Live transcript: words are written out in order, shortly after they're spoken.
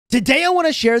Today I want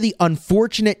to share the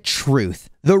unfortunate truth.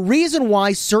 The reason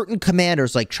why certain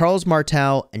commanders like Charles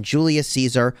Martel and Julius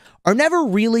Caesar are never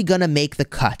really going to make the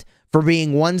cut for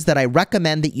being ones that I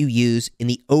recommend that you use in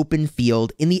the open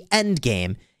field in the end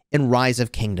game in Rise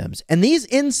of Kingdoms. And these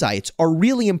insights are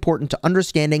really important to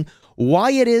understanding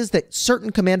why it is that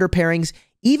certain commander pairings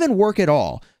even work at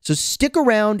all. So stick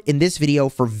around in this video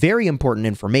for very important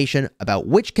information about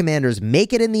which commanders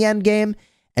make it in the end game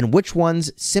and which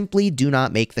ones simply do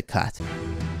not make the cut.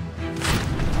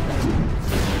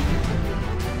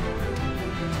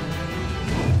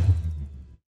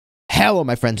 Hello,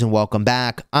 my friends, and welcome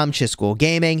back. I'm Chisgule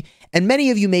Gaming, and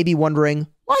many of you may be wondering,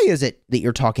 why is it that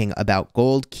you're talking about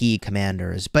gold key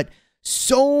commanders? But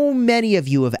so many of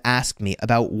you have asked me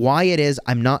about why it is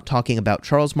I'm not talking about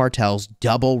Charles Martel's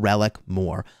double relic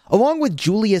more, along with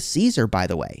Julius Caesar, by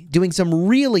the way, doing some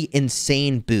really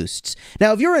insane boosts.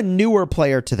 Now, if you're a newer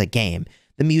player to the game,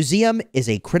 the museum is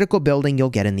a critical building you'll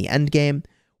get in the end game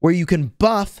where you can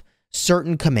buff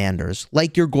certain commanders,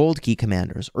 like your gold key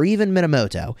commanders, or even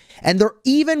Minamoto, and they're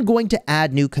even going to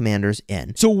add new commanders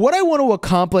in. So what I want to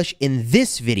accomplish in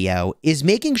this video is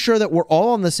making sure that we're all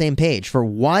on the same page for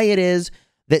why it is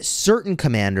that certain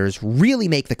commanders really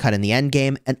make the cut in the end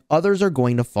game and others are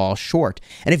going to fall short.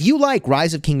 And if you like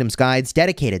Rise of Kingdoms guides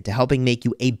dedicated to helping make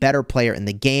you a better player in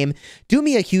the game, do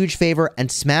me a huge favor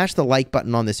and smash the like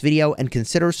button on this video and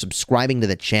consider subscribing to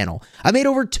the channel. I made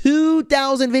over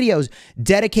 2,000 videos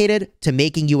dedicated to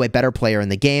making you a better player in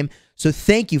the game, so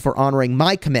thank you for honoring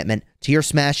my commitment to your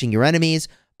smashing your enemies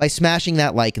by smashing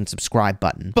that like and subscribe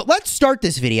button. But let's start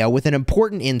this video with an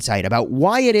important insight about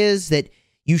why it is that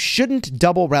you shouldn't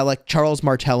double relic Charles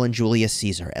Martel and Julius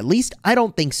Caesar. At least I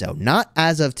don't think so, not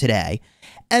as of today.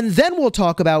 And then we'll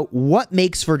talk about what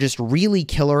makes for just really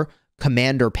killer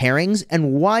commander pairings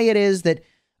and why it is that,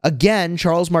 again,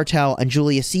 Charles Martel and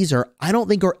Julius Caesar, I don't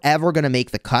think are ever going to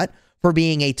make the cut for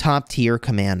being a top tier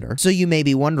commander. So you may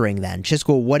be wondering then,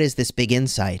 Chisgule, what is this big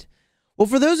insight? Well,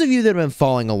 for those of you that have been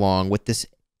following along with this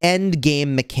end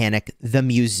game mechanic, the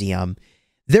museum,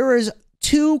 there is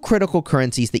two critical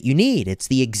currencies that you need. It's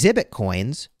the exhibit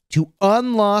coins to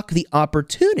unlock the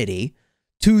opportunity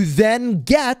to then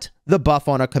get the buff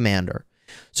on a commander.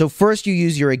 So first you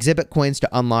use your exhibit coins to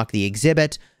unlock the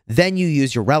exhibit, then you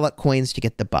use your relic coins to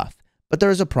get the buff. But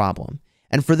there's a problem.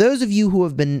 And for those of you who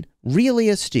have been really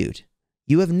astute,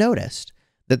 you have noticed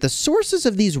that the sources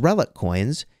of these relic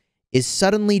coins is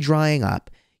suddenly drying up.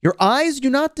 Your eyes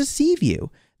do not deceive you.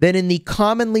 Then in the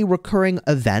commonly recurring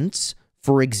events,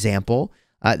 for example,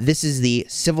 this is the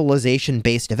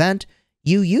civilization-based event.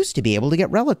 You used to be able to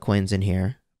get relic coins in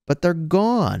here, but they're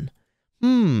gone.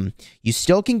 You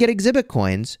still can get exhibit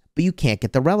coins, but you can't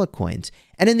get the relic coins.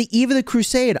 And in the Eve of the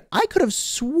Crusade, I could have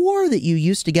swore that you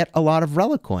used to get a lot of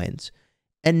relic coins.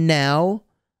 And now,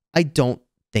 I don't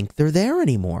think they're there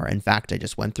anymore. In fact, I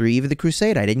just went through Eve of the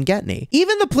Crusade. I didn't get any.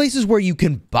 Even the places where you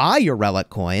can buy your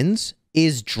relic coins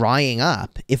is drying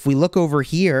up. If we look over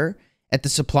here at the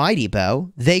supply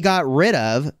depot, they got rid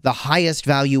of the highest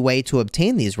value way to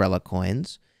obtain these relic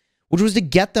coins, which was to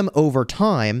get them over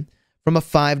time from a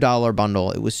 $5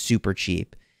 bundle. It was super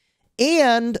cheap.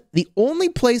 And the only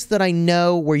place that I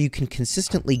know where you can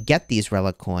consistently get these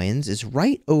relic coins is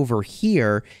right over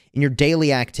here in your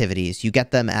daily activities. You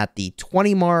get them at the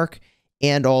 20 mark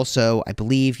and also, I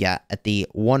believe, yeah, at the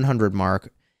 100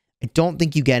 mark. I don't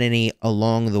think you get any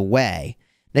along the way.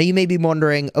 Now, you may be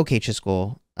wondering, okay,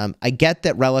 Chisgule, I get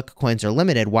that relic coins are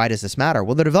limited. Why does this matter?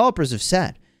 Well, the developers have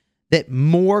said that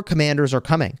more commanders are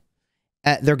coming.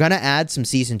 They're going to add some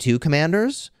Season 2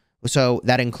 commanders. So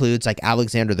that includes like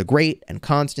Alexander the Great and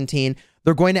Constantine.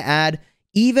 They're going to add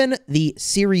even the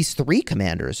Series 3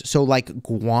 commanders. So like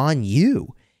Guan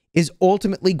Yu is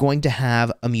ultimately going to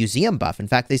have a museum buff. In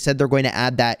fact, they said they're going to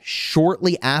add that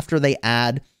shortly after they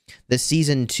add the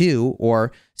Season 2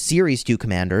 or Series 2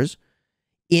 commanders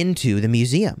into the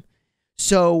museum.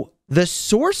 So the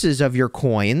sources of your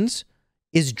coins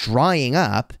is drying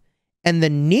up and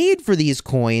the need for these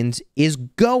coins is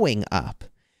going up,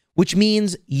 which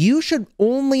means you should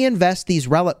only invest these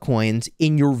relic coins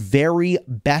in your very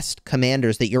best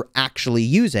commanders that you're actually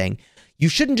using. You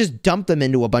shouldn't just dump them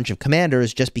into a bunch of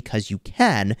commanders just because you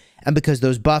can, and because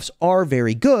those buffs are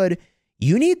very good.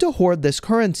 You need to hoard this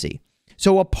currency.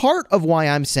 So a part of why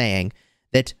I'm saying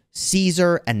that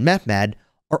Caesar and Mehmed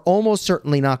are almost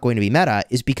certainly not going to be meta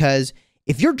is because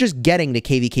if you're just getting to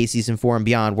KVK Season 4 and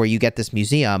beyond where you get this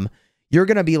museum, you're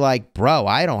going to be like, bro,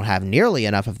 I don't have nearly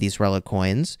enough of these relic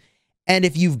coins. And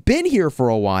if you've been here for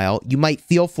a while, you might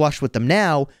feel flush with them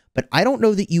now, but I don't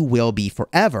know that you will be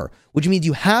forever, which means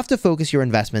you have to focus your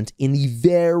investments in the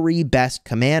very best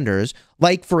commanders,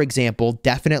 like, for example,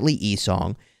 definitely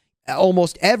Esong.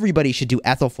 Almost everybody should do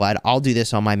Ethelfled. I'll do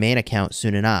this on my main account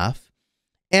soon enough.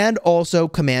 And also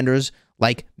commanders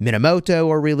like Minamoto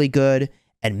are really good,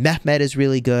 and Mehmed is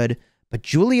really good, but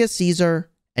Julius Caesar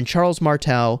and Charles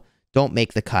Martel don't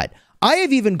make the cut. I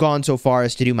have even gone so far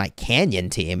as to do my Canyon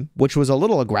team, which was a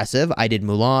little aggressive. I did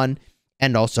Mulan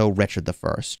and also Richard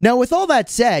I. Now, with all that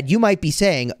said, you might be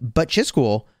saying, but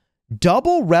Chisgule,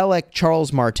 double relic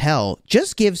Charles Martel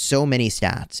just gives so many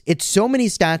stats. It's so many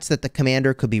stats that the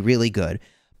commander could be really good.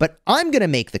 But I'm going to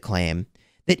make the claim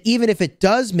that even if it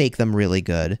does make them really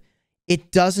good,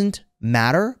 it doesn't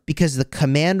matter because the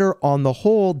commander on the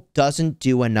whole doesn't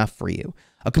do enough for you.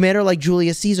 A commander like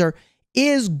Julius Caesar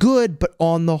is good, but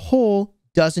on the whole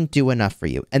doesn't do enough for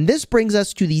you. And this brings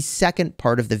us to the second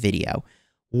part of the video.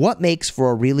 What makes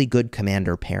for a really good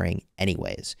commander pairing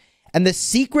anyways? And the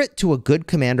secret to a good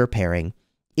commander pairing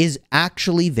is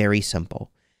actually very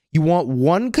simple. You want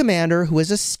one commander who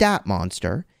is a stat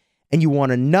monster, and you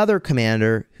want another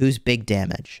commander who's big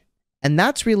damage. And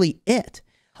that's really it.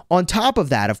 On top of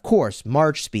that, of course,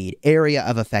 march speed, area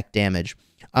of effect damage,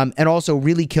 and also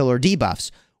really killer debuffs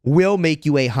will make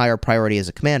you a higher priority as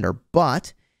a commander.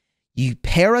 But you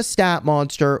pair a stat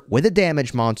monster with a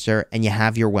damage monster, and you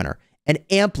have your winner. An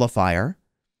amplifier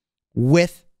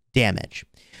with damage.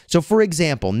 So, for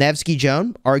example, Nevsky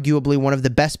Joan, arguably one of the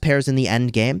best pairs in the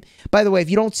end game. By the way, if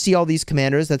you don't see all these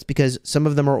commanders, that's because some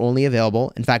of them are only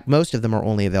available. In fact, most of them are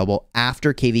only available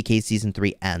after KVK Season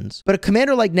 3 ends. But a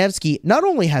commander like Nevsky not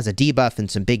only has a debuff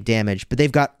and some big damage, but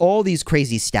they've got all these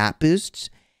crazy stat boosts.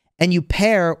 And you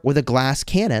pair with a glass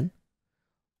cannon,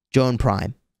 Joan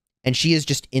Prime. And she is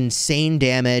just insane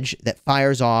damage that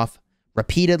fires off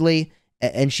repeatedly,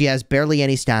 and she has barely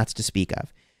any stats to speak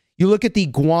of. You look at the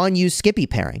Guan Yu Skippy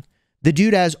pairing. The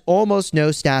dude has almost no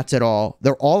stats at all.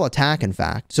 They're all attack, in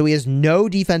fact. So he has no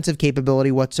defensive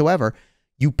capability whatsoever.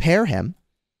 You pair him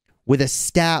with a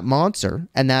stat monster,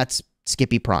 and that's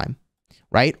Skippy Prime,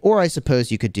 right? Or I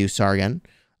suppose you could do Sargon,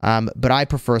 but I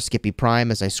prefer Skippy Prime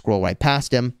as I scroll right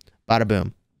past him. Bada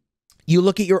boom. You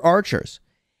look at your archers,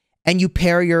 and you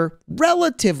pair your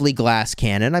relatively glass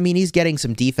cannon. I mean, he's getting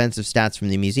some defensive stats from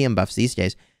the museum buffs these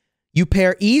days. You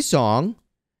pair Esong,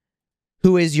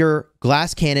 who is your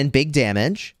glass cannon, big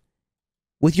damage,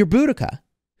 with your Boudica,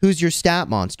 who's your stat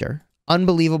monster.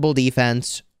 Unbelievable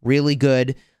defense, really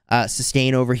good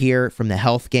sustain over here from the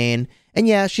health gain. And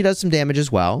yeah, she does some damage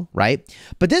as well, right?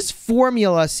 But this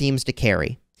formula seems to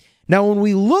carry. Now, when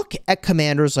we look at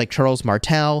commanders like Charles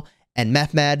Martel and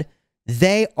Mehmed,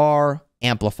 they are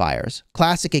amplifiers.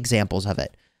 Classic examples of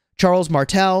it. Charles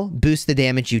Martel boosts the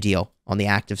damage you deal on the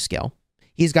active skill.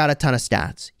 He's got a ton of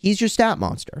stats. He's your stat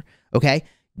monster, okay?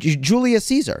 Julius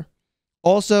Caesar,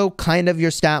 also kind of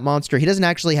your stat monster. He doesn't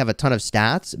actually have a ton of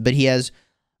stats, but he has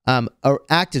an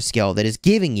active skill that is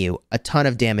giving you a ton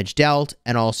of damage dealt,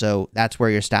 and also that's where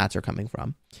your stats are coming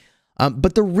from.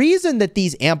 But the reason that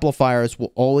these amplifiers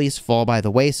will always fall by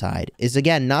the wayside is,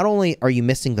 again, not only are you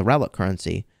missing the relic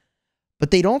currency, but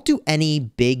they don't do any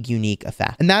big unique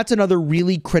effect. And that's another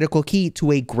really critical key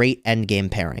to a great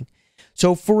endgame pairing.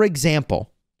 So, for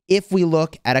example, if we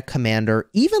look at a commander,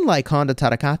 even like Honda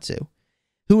Tadakatsu,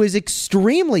 who is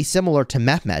extremely similar to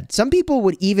Mehmed, some people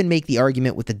would even make the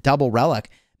argument with the double relic,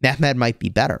 Mehmed might be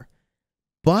better.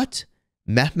 But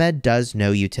Mehmed does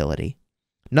no utility.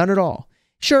 None at all.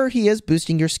 Sure, he is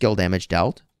boosting your skill damage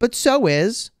dealt, but so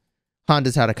is Honda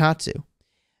Tadakatsu.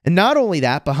 And not only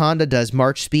that, but Honda does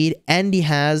march speed, and he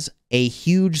has a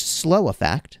huge slow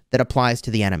effect that applies to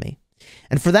the enemy.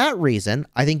 And for that reason,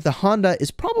 I think the Honda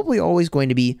is probably always going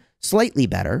to be slightly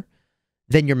better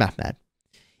than your Mehmed.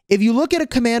 If you look at a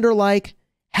commander like,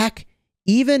 heck,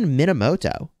 even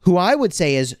Minamoto, who I would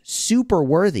say is super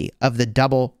worthy of the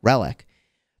double relic,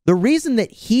 the reason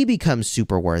that he becomes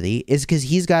super worthy is because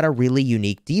he's got a really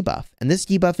unique debuff, and this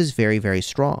debuff is very, very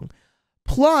strong.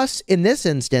 Plus, in this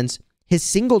instance, his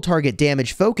single target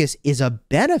damage focus is a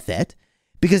benefit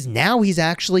because now he's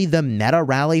actually the meta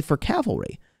rally for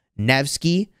cavalry.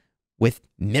 Nevsky with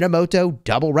Minamoto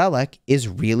double relic is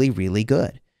really, really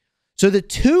good. So the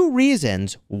two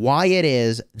reasons why it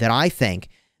is that I think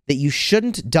that you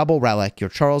shouldn't double relic your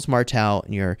Charles Martel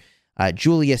and your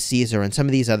Julius Caesar and some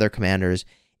of these other commanders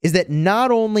is that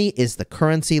not only is the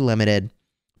currency limited,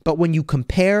 but when you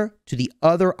compare to the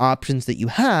other options that you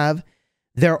have,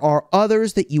 there are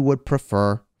others that you would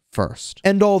prefer first.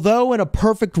 And although in a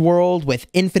perfect world with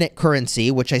infinite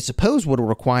currency, which I suppose would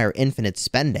require infinite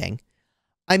spending,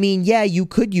 I mean, yeah, you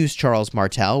could use Charles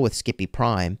Martel with Skippy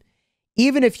Prime.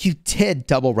 Even if you did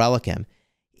double relic him,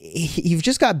 you've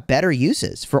just got better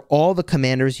uses for all the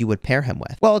commanders you would pair him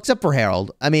with. Well, except for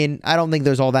Herald. I mean, I don't think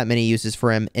there's all that many uses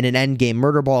for him in an endgame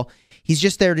murder ball. He's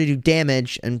just there to do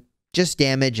damage, and just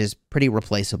damage is pretty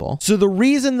replaceable. So the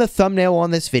reason the thumbnail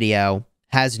on this video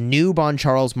has noob on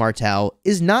Charles Martel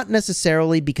is not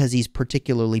necessarily because he's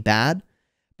particularly bad,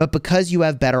 but because you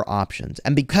have better options,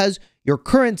 and because your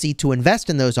currency to invest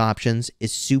in those options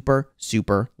is super,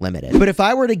 super limited. But if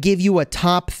I were to give you a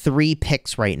top 3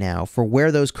 picks right now for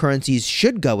where those currencies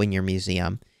should go in your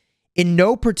museum, in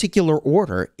no particular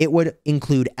order, it would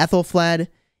include Ethelfled,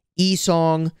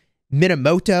 Esong,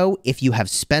 Minamoto if you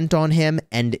have spent on him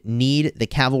and need the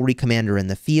cavalry commander in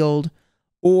the field,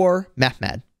 or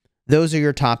Mehmed. Those are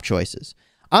your top choices.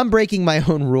 I'm breaking my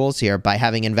own rules here by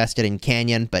having invested in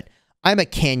Canyon, but I'm a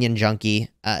Canyon junkie,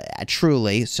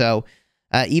 truly, so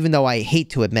even though I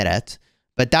hate to admit it,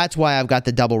 but that's why I've got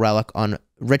the double relic on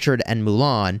Richard and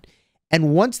Mulan.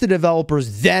 And once the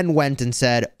developers then went and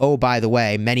said, oh, by the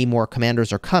way, many more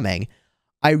commanders are coming,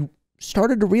 I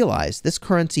started to realize this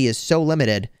currency is so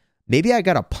limited, maybe I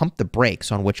gotta pump the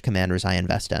brakes on which commanders I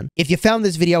invest in. If you found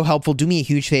this video helpful, do me a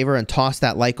huge favor and toss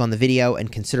that like on the video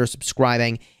and consider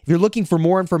subscribing. If you're looking for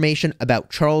more information about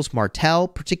Charles Martel,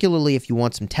 particularly if you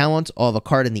want some talents, I'll have a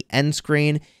card in the end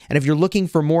screen. And if you're looking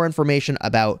for more information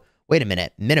about, wait a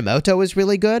minute, Minamoto is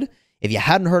really good? If you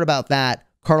hadn't heard about that,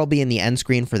 card will be in the end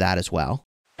screen for that as well.